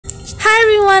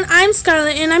everyone, I'm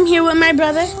Scarlett and I'm here with my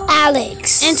brother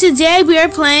Alex. And today we are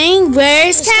playing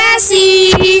Where's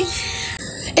Cassie?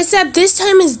 Except this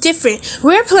time is different.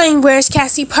 We're playing Where's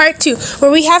Cassie Part 2,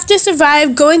 where we have to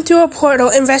survive going through a portal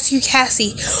and rescue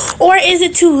Cassie. Or is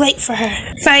it too late for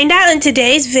her? Find out in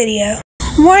today's video.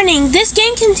 Warning, this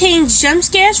game contains jump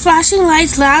scares, flashing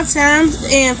lights, loud sounds,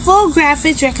 and full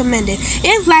graphics recommended.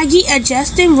 If laggy,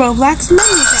 adjust in Roblox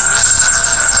menu settings.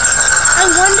 I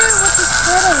wonder what this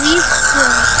portal leads to.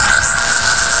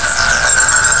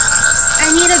 I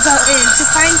need to go in to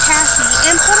find Cassie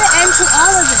and put an end to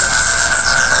all of this.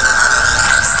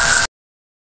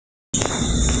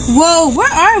 Whoa,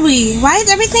 where are we? Why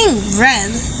is everything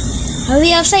red? Are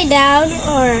we upside down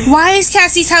or? Why is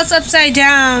Cassie's house upside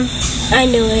down? I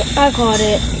knew it. I caught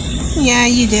it. Yeah,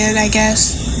 you did, I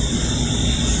guess.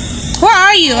 Where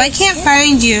are you? I can't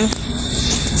find you.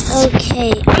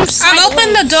 Okay.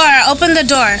 Open the door. Open the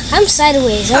door. I'm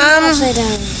sideways. I'm upside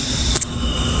down.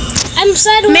 I'm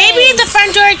sideways. Maybe the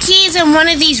front door key is in one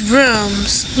of these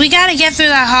rooms. We gotta get through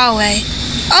that hallway.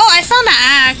 Oh, I found an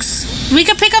axe. We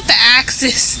could pick up the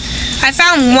axes. I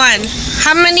found one.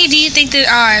 How many do you think there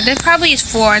are? There probably is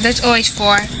 4. There's always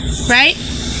 4, right?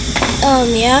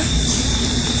 Yeah.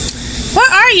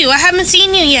 Where are you? I haven't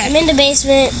seen you yet. I'm in the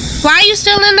basement. Why are you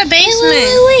still in the basement?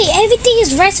 Wait. Everything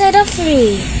is right side up for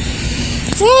me.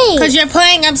 Hey. Because you're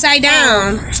playing upside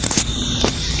down.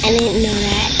 I didn't know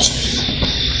that.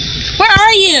 Where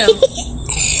are you?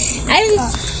 I'm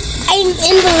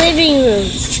in the living room.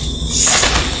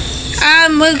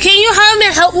 Well, can you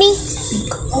help me?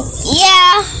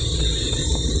 Yeah.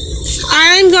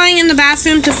 I'm going in the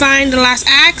bathroom to find the last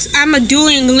axe. I'm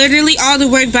doing literally all the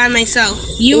work by myself.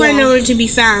 You are nowhere to be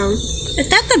found. Is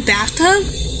that the bathtub?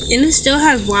 And it still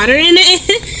has water in it?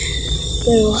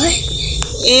 Wait, what?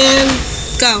 And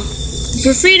go.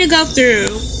 We're free to go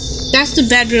through. That's the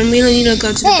bedroom. We don't need to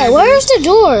go to the bedroom. Where's the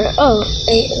door? Oh,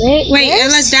 wait,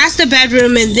 unless that's the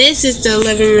bedroom and this is the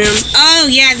living room. Oh,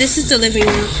 yeah, this is the living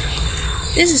room.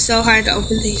 This is so hard to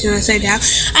open things from upside down.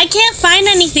 I can't find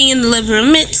anything in the living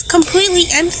room. It's completely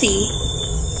empty.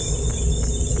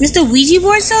 Is the Ouija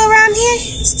board still around here?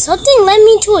 Something led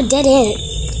me to a dead end.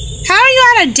 How are you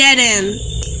at a dead end?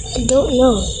 I don't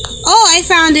know. Oh, I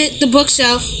found it. The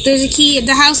bookshelf. There's a key.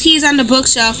 The house key is on the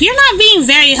bookshelf. You're not being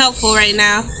very helpful right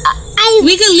now.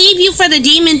 We could leave you for the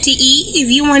demon to eat if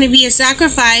you want to be a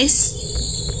sacrifice.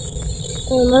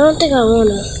 I don't think I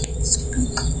wanna.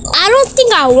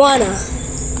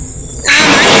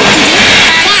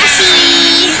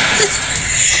 Cassie!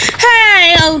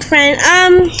 Hi, old friend.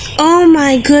 Oh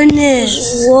my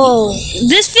goodness. Whoa.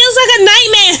 This feels like a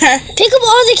nightmare. Pick up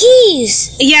all the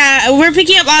keys. Yeah, we're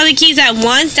picking up all the keys at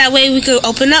once. That way we could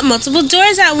open up multiple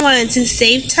doors at once and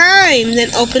save time.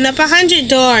 Then open up 100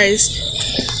 doors.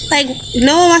 Like,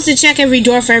 no one wants to check every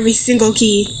door for every single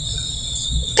key.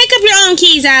 Pick up your own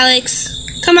keys, Alex.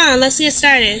 Come on, let's get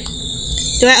started.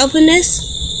 Do I open this?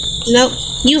 Nope.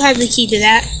 You have the key to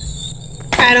that.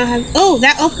 I don't have... Oh,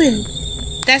 that opened.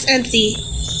 That's empty.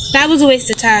 That was a waste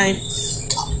of time.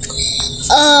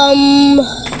 I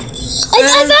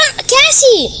found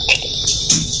Cassie!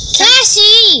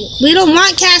 Cassie! We don't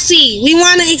want Cassie. We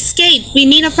want to escape. We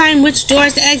need to find which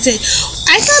doors to exit.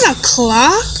 I found a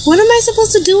clock? What am I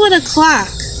supposed to do with a clock?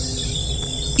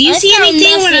 Do you see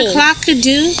anything what a clock could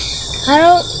do? I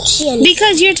don't see anything.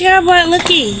 Because you're terrible at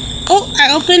looking. Oh,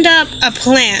 I opened up a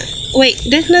plant. Wait,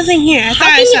 there's nothing here. How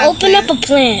can you open up a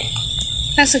plant?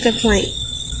 That's a good point.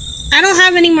 I don't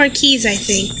have any more keys, I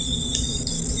think.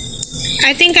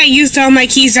 I think I used all my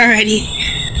keys already.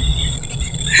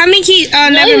 How many keys? Oh,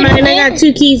 never mind. I got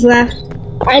 2 keys left.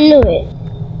 I knew it.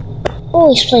 Oh,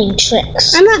 he's playing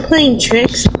tricks. I'm not playing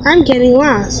tricks. I'm getting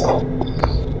lost.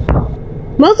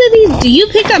 Most of these, you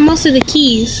picked up most of the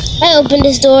keys. I opened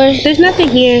this door. There's nothing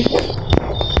here.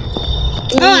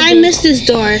 Oh, I missed this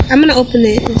door. I'm gonna open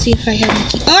it and see if I have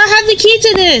the key. Oh, I have the key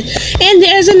to this. And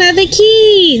there's another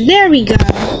key. There we go.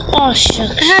 Oh,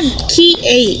 shucks. I have key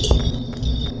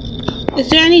 8. Is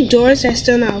there any doors that's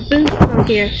still not open? Oh,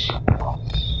 here.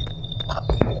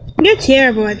 You're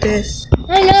terrible at this.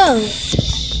 I know.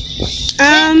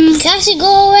 Cassie,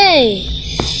 go away.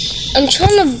 I'm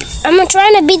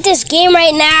trying to beat this game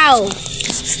right now.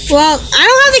 Well, I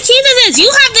don't have the key to this. You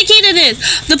have the key to this.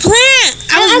 The plant.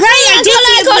 I was right. I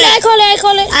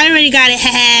call it. I already got it.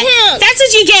 That's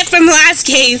what you get from last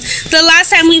game. The last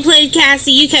time we played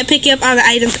Cassie, you kept picking up all the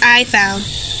items I found.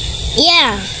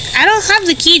 Yeah. I don't have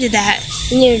the key to that.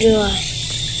 Neither do I.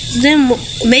 Then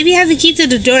maybe I have the key to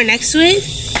the door next to it.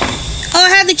 Oh, I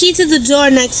have the key to the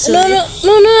door next to it. No, I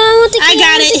want the key. I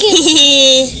got it.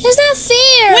 That's not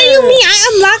fair. What do you mean? I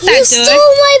unlocked that door. You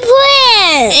stole my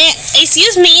plan. It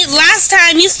excuse me. Last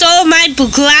time you stole my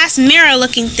glass mirror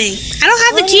looking thing. I don't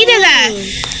have the key to that.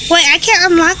 Wait, I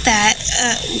can't unlock that.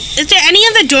 Is there any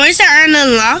of the doors that aren't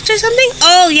unlocked or something?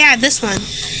 Oh, yeah, this one.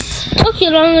 Took you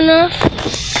long enough.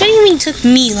 What do you mean took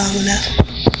me long enough?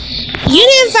 You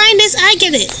didn't find this. I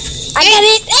get it. I got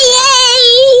it.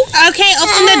 Yay! Okay,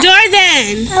 open the door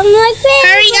then. I'm like, baby.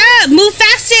 Hurry up. Move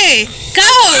faster. Go.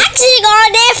 I can go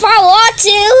there if I want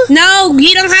to. No,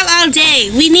 we don't have all day.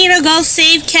 We need to go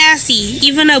save Cassie,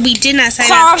 even though we did not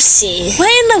sign up. Cassie. What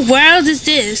in the world is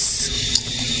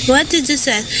this? What did this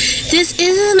say? This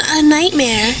isn't a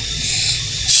nightmare.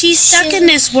 She's stuck in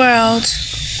this world.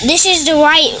 This is the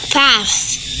right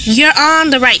path. You're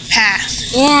on the right path.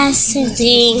 Yes,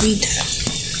 indeed.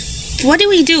 What do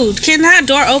we do? Can that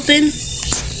door open?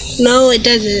 No, it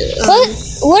doesn't.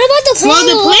 What about the plant? Well,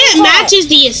 the plant matches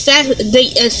the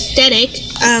aesthetic.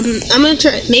 I'm gonna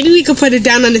try. Maybe we could put it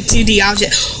down on the 2D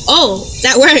object. Oh,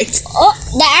 that worked. Oh,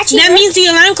 that means the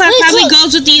alarm clock probably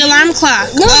goes with the alarm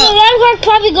clock. No, the alarm clock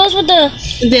probably goes with the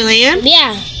lamp.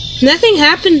 Yeah. Nothing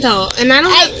happened though, and I don't.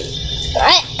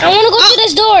 I want to go through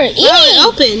this door. Oh, it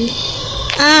opened.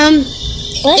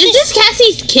 Is this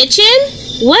Cassie's kitchen?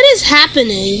 What is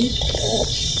happening?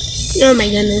 Oh my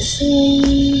goodness.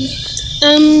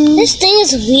 This thing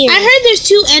is weird. I heard there's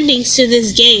 2 endings to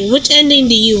this game. Which ending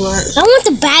do you want? I want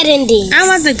the bad ending. I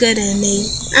want the good ending.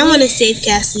 I want to save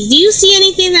Cassie. Do you see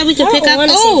anything that we can pick up?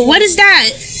 Oh, what is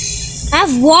that? I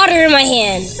have water in my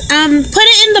hand. Put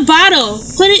it in the bottle.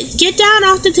 Get down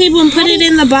off the table and put it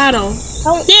in the bottle.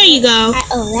 There you go.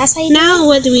 That's how you do it? Now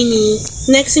what do we need?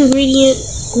 Next ingredient.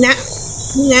 Not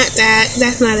that.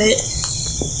 That's not it.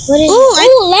 What is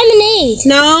lemonade.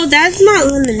 No, that's not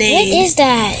lemonade. What is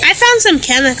that? I found some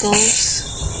chemicals.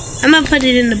 I'm gonna put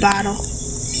it in the bottle.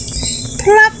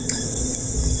 Plop.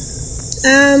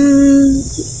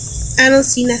 I don't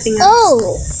see nothing else.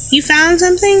 Oh. You found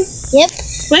something? Yep.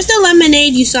 Where's the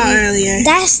lemonade you saw earlier?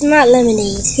 That's not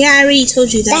lemonade. Yeah, I already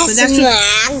told you that.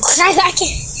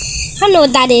 I know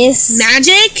what that is.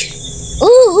 Magic?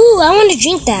 Ooh, I want to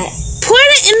drink that. Put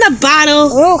it in the bottle.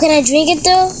 Oh, can I drink it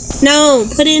though? No,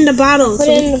 put it in the bottle. Put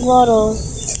it in the bottle.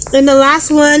 And the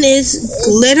last one is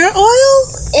glitter oil?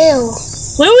 Ew.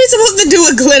 What are we supposed to do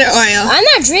with glitter oil? I'm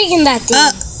not drinking that thing.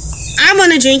 I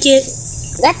want to drink it.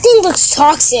 That thing looks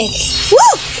toxic. Woo!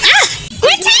 Ah!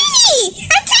 We're tiny!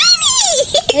 I'm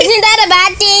tiny! Isn't that a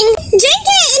bad thing? Drink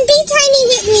it and be tiny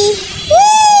with me. Woo!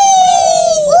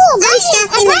 Ooh, I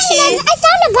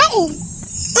found a button.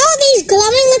 All these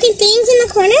glowing looking things in the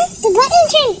corner? The button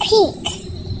turned pink.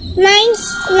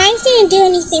 Mine's didn't do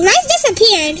anything. Mine's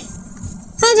disappeared.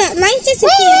 Hold up, mine's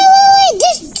disappeared. Wait.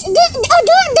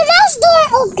 The mouse door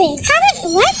opened.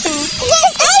 What the?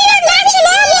 You're back to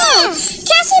normal.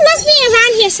 Cassie must be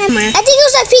around here somewhere. I think it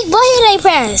was that pink button I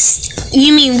pressed.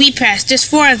 You mean we pressed? There's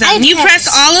 4 of them. You pressed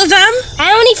all of them?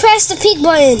 I only pressed the pink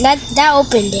button. That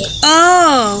opened it.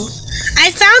 Oh.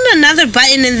 I found another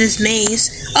button in this maze.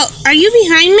 Oh, are you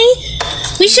behind me?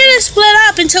 We should have split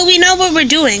up until we know what we're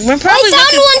doing. I found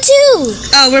one too.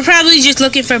 Oh, we're probably just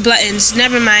looking for buttons.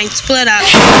 Never mind. Split up.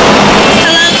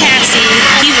 Hello, Cassie.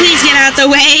 Can you please get out the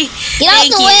way? Get out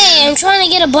the way. I'm trying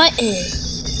to get a button.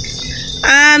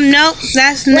 Nope.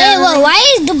 That's not. Wait, why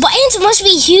is the buttons must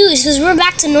be huge? Because we're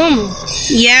back to normal.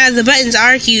 Yeah, the buttons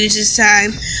are huge this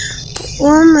time.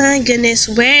 Oh my goodness.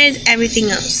 Where is everything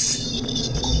else?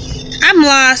 I'm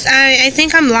lost. I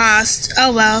think I'm lost.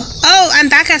 Oh well. Oh, I'm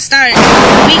back at start.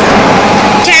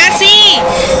 Cassie!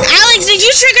 Alex, did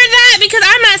you trigger that? Because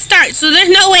I'm at start, so there's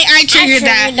no way I triggered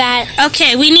that.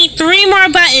 Okay, we need 3 more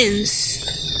buttons.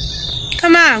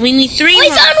 Come on, we need 3 more. I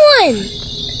found one!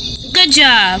 Good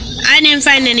job. I didn't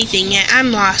find anything yet.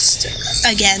 I'm lost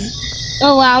again.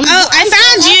 Oh wow. Oh, I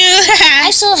found you!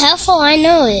 I'm so helpful, I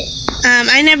know it.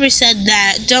 I never said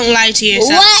that. Don't lie to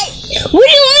yourself. What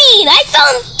do you mean? I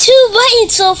found 2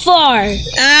 buttons so far.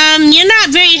 You're not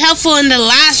very helpful in the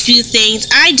last few things.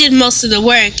 I did most of the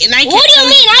work, and I. What do you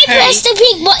mean? I pressed the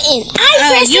pink button. I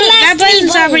pressed the last 3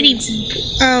 buttons. Already.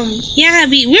 Yeah,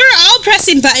 we were all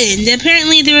pressing buttons.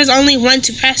 Apparently, there was only 1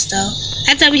 to press, though.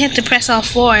 I thought we had to press all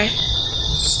 4.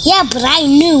 Yeah, but I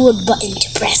knew what button to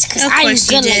press because I'm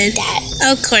good like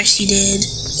that. Of course you did.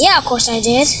 Yeah, of course I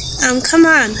did. Come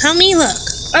on, help me look.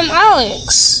 I'm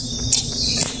Alex.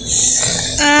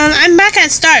 I'm back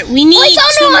at start. We need. I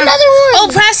found another one. Oh,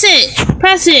 press it.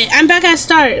 Press it. I'm back at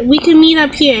start. We can meet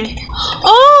up here.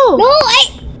 Oh. No,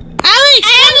 Alex,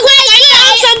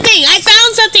 I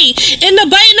found something. In the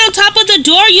button on top of the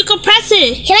door, you can press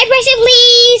it. Can I press it,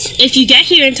 please? If you get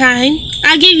here in time,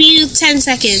 I'll give you 10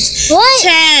 seconds. What?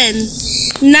 10,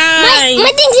 9.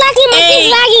 My thing's lagging.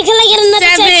 Can I get another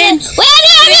 7, 10? Wait,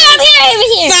 I'm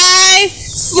here. 5,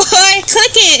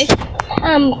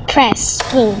 Press.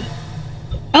 Boom.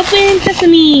 Open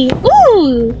sesame.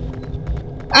 Ooh.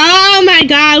 Oh my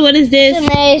god, what is this? It's a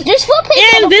maze. There's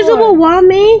footprints on the Invisible floor. wall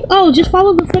maze? Oh, just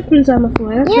follow the footprints on the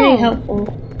floor. That's very helpful.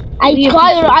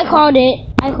 I called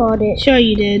it. Sure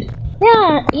you did.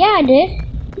 Yeah, I did.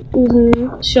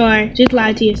 Sure, just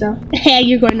lie to yourself. Hey,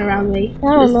 you're going the wrong way. I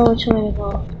don't know which way to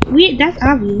go. That's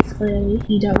obvious, clearly.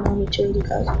 You don't know which way to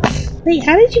go. Wait,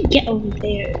 how did you get over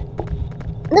there?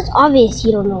 That's obvious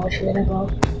you don't know which way to go.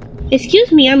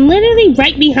 Excuse me, I'm literally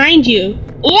right behind you.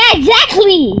 Yeah,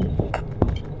 exactly!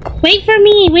 Wait for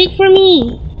me, wait for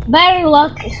me. Better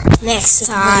luck next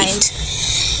time.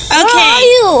 Okay, where are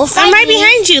you? I'm right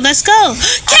behind you. Let's go.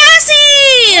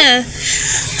 Cassie!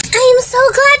 I am so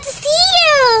glad to see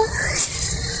you!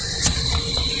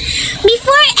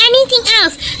 Before anything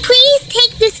else, please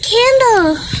take this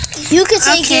candle. You can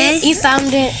take it. You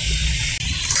found it.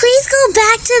 Please go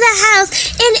back to the house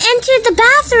and enter the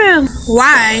bathroom.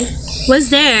 Why? What's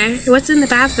there? What's in the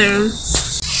bathroom?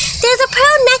 There's a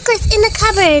pearl necklace in the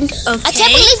cupboard. Okay. I can't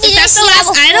believe you That's didn't the see that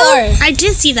last before. item? I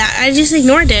did see that. I just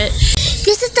ignored it.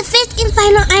 This is the fifth and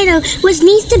final item, which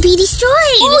needs to be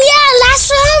destroyed. Oh yeah, last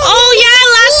time.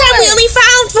 Last time we only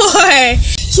found 4.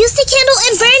 Use the candle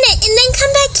and burn it, and then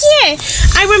come back here.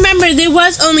 I remember there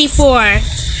was only 4.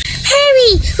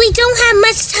 Hurry, we don't have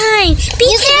much time. Be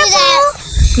careful.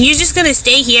 You're just gonna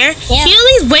stay here? Yeah. Can you at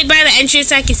least wait by the entrance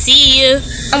so I can see you?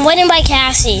 I'm waiting by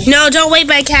Cassie. No, don't wait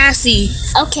by Cassie.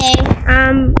 Okay.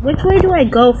 Which way do I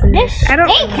go for this? I don't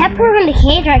They kept her in the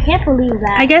cage. I can't believe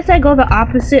that. I guess I go the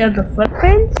opposite of the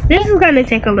footprints. This is gonna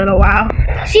take a little while.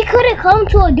 She could have come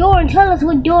to a door and tell us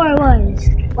what door it was.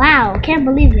 Wow, can't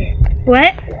believe it.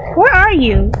 What? Where are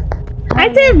you?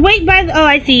 I said wait by the... Oh,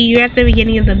 I see. You're at the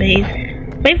beginning of the maze.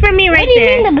 Wait for me right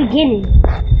there. What do you mean the beginning?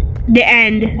 The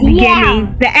end.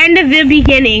 Beginning. The end of the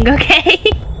beginning, okay?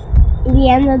 The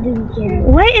end of the beginning.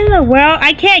 What in the world?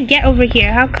 I can't get over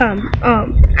here. How come?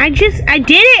 I did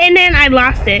it and then I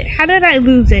lost it. How did I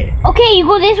lose it? Okay, you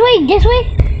go this way, this way.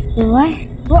 What?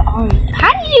 Where are you?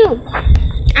 How do you?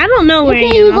 I don't know where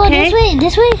you you go okay?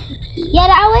 this way. Yeah,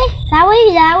 that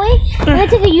way. Then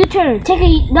take a U-turn.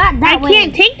 Not that way. I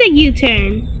can't take the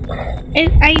U-turn.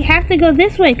 I have to go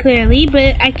this way clearly,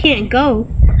 but I can't go.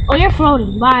 Oh, you're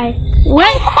floating. Bye.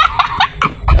 What?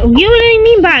 What do you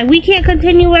mean by we can't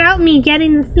continue without me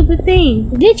getting the stupid thing?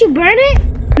 Did you burn it?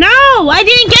 No, I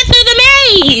didn't get through the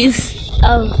maze.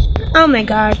 Oh my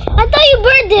god. I thought you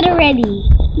burned it already.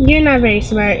 You're not very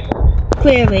smart.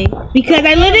 Clearly. Because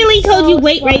I literally told you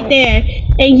wait right there.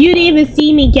 And you didn't even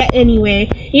see me get anywhere.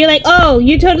 You're like, oh,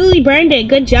 you totally burned it.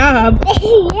 Good job.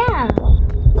 Yeah.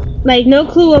 Like, no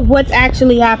clue of what's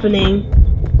actually happening.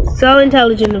 So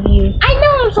intelligent of you. I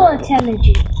know I'm so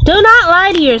intelligent. Do not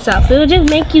lie to yourself. It will just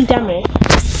make you dumber.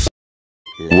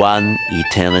 One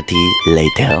eternity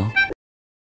later.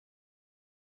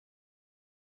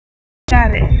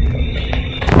 Got it.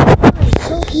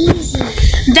 So easy.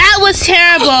 That was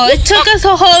terrible. It took us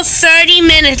a whole 30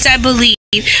 minutes, I believe.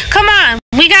 Come on.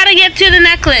 We gotta get to the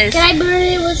necklace. Can I burn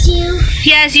it with you?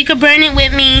 Yes, you can burn it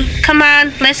with me. Come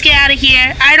on, let's get out of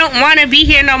here. I don't want to be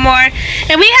here no more.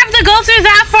 And we have to go through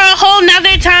that for a whole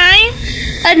nother time?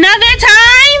 Another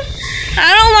time?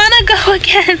 I don't want to go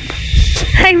again.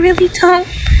 I really don't.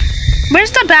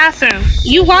 Where's the bathroom?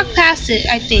 You walk past it,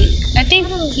 I think.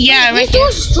 Yeah, right here.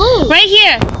 Right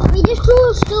here. Wait, this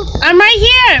door is still... I'm right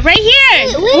here. Right here.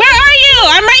 Wait. Where are you?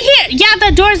 I'm right here. Yeah,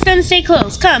 the door's gonna stay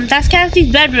closed. Come, that's Cassie's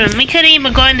bedroom. We couldn't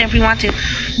even go in there if we want to.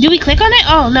 Do we click on it?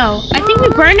 Oh, no. I think we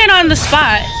burned it on the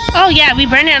spot. Oh, yeah, we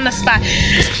burned it on the spot.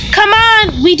 Come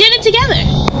on. We did it together.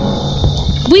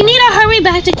 We need to hurry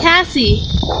back to Cassie.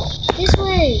 This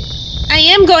way. I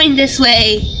am going this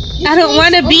way. I don't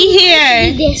want to be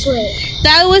here. This way.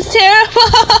 That was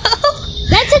terrible.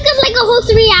 That took us like a whole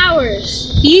 3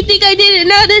 hours. You think I didn't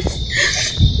notice?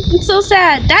 I'm so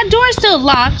sad. That door's still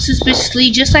locked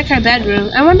suspiciously, just like her bedroom.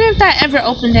 I wonder if that ever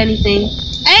opened anything.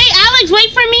 Hey, Alex,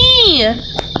 wait for me!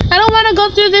 I don't want to go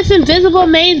through this invisible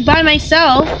maze by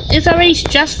myself. It's already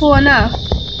stressful enough.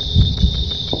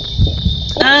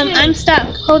 I'm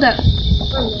stuck. Hold up.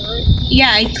 Yeah,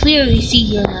 I clearly see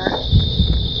you're not.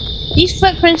 These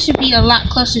footprints should be a lot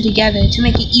closer together to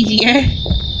make it easier.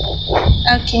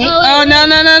 Okay. Oh, no.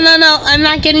 I'm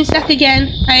not getting stuck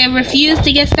again. I refuse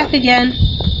to get stuck again.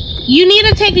 You need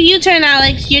to take a U-turn,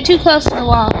 Alex. You're too close to the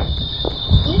wall.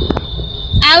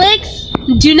 Alex,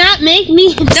 do not make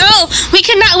me... No, we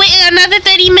cannot wait another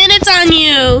 30 minutes on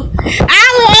you.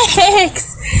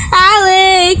 Alex!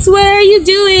 Alex, what are you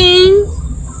doing?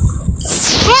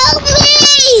 Help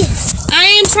me! I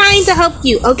am trying to help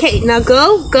you. Okay, now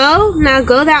go. Now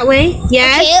go that way.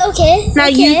 Yes. Okay. Now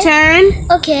you turn.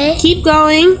 Okay. Keep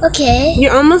going. Okay.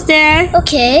 You're almost there.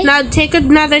 Okay. Now take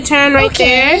another turn right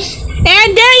there. And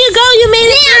there you go. You made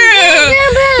it through.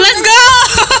 Let's go.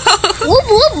 Whoop,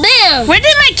 whoop, bam. Where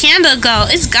did my candle go?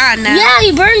 It's gone now. Yeah,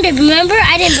 you burned it, remember?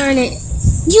 I didn't burn it.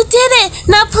 You did it.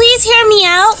 Now please hear me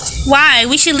out. Why?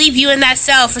 We should leave you in that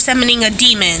cell for summoning a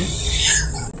demon.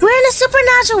 We're in a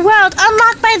supernatural world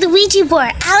unlocked by the Ouija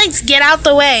board. Alex, get out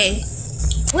the way.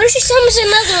 What if she summons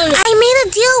another one? I made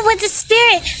a deal with the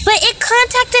spirit, but it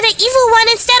contacted an evil one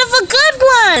instead of a good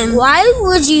one. Why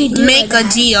would you do Make that? a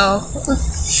deal.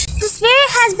 The spirit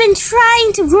has been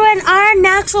trying to ruin our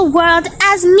natural world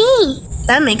as me.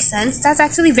 That makes sense. That's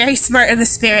actually very smart of the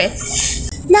spirit.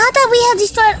 Now that we have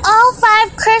destroyed all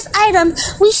 5 cursed items,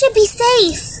 we should be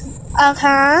safe.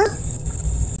 Okay.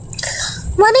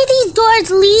 One of these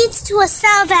doors leads to a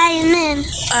cell that I am in.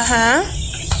 Uh-huh.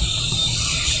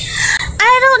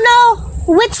 I don't know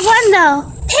which one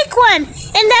though. Pick one,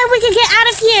 and then we can get out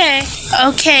of here.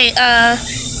 Okay,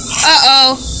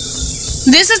 uh-oh.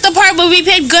 This is the part where we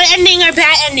pick good ending or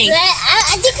bad ending.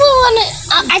 I think we want to...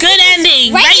 Good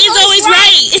ending. Right is always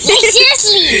right. Like,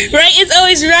 seriously. Right is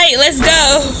always right. Let's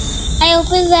go. I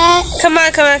open that. Come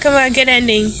on. Good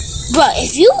ending. But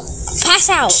if you pass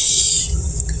out...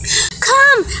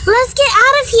 Come, let's get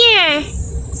out of here.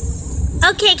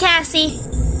 Okay, Cassie.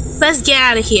 Let's get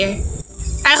out of here.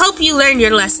 I hope you learned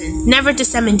your lesson. Never to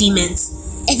summon demons.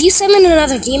 If you summon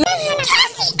another demon...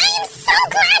 Cassie, I am so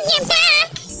glad you're back.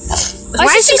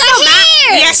 Why is she so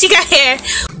mad? Yeah, she got hair.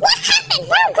 What happened?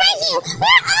 Where were you?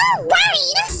 We're all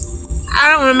worried. I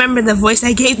don't remember the voice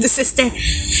I gave the sister.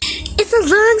 It's a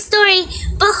long story,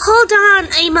 but hold on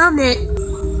a moment.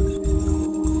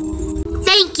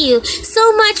 Thank you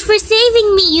so much for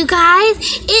saving me, you guys.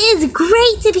 It is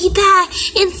great to be back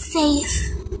and safe.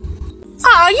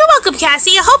 Oh, you're welcome,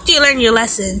 Cassie. I hope you learned your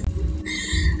lesson.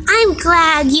 I'm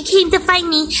glad you came to find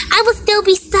me. I would still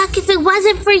be stuck if it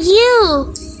wasn't for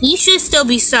you. You should still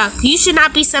be stuck. You should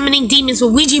not be summoning demons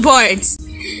with Ouija boards.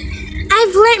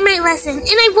 I've learned my lesson, and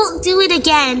I won't do it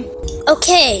again.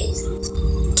 Okay.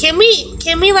 Can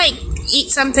we like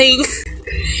eat something?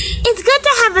 It's good to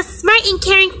have a smart and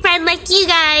caring friend like you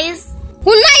guys.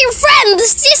 We're not your friend. The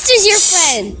sister's your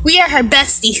friend. We are her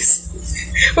besties.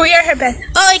 We are her best.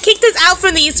 Oh, it kicked us out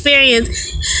from the experience.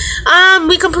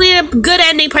 We completed good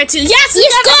ending part 2. Yes, we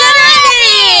got good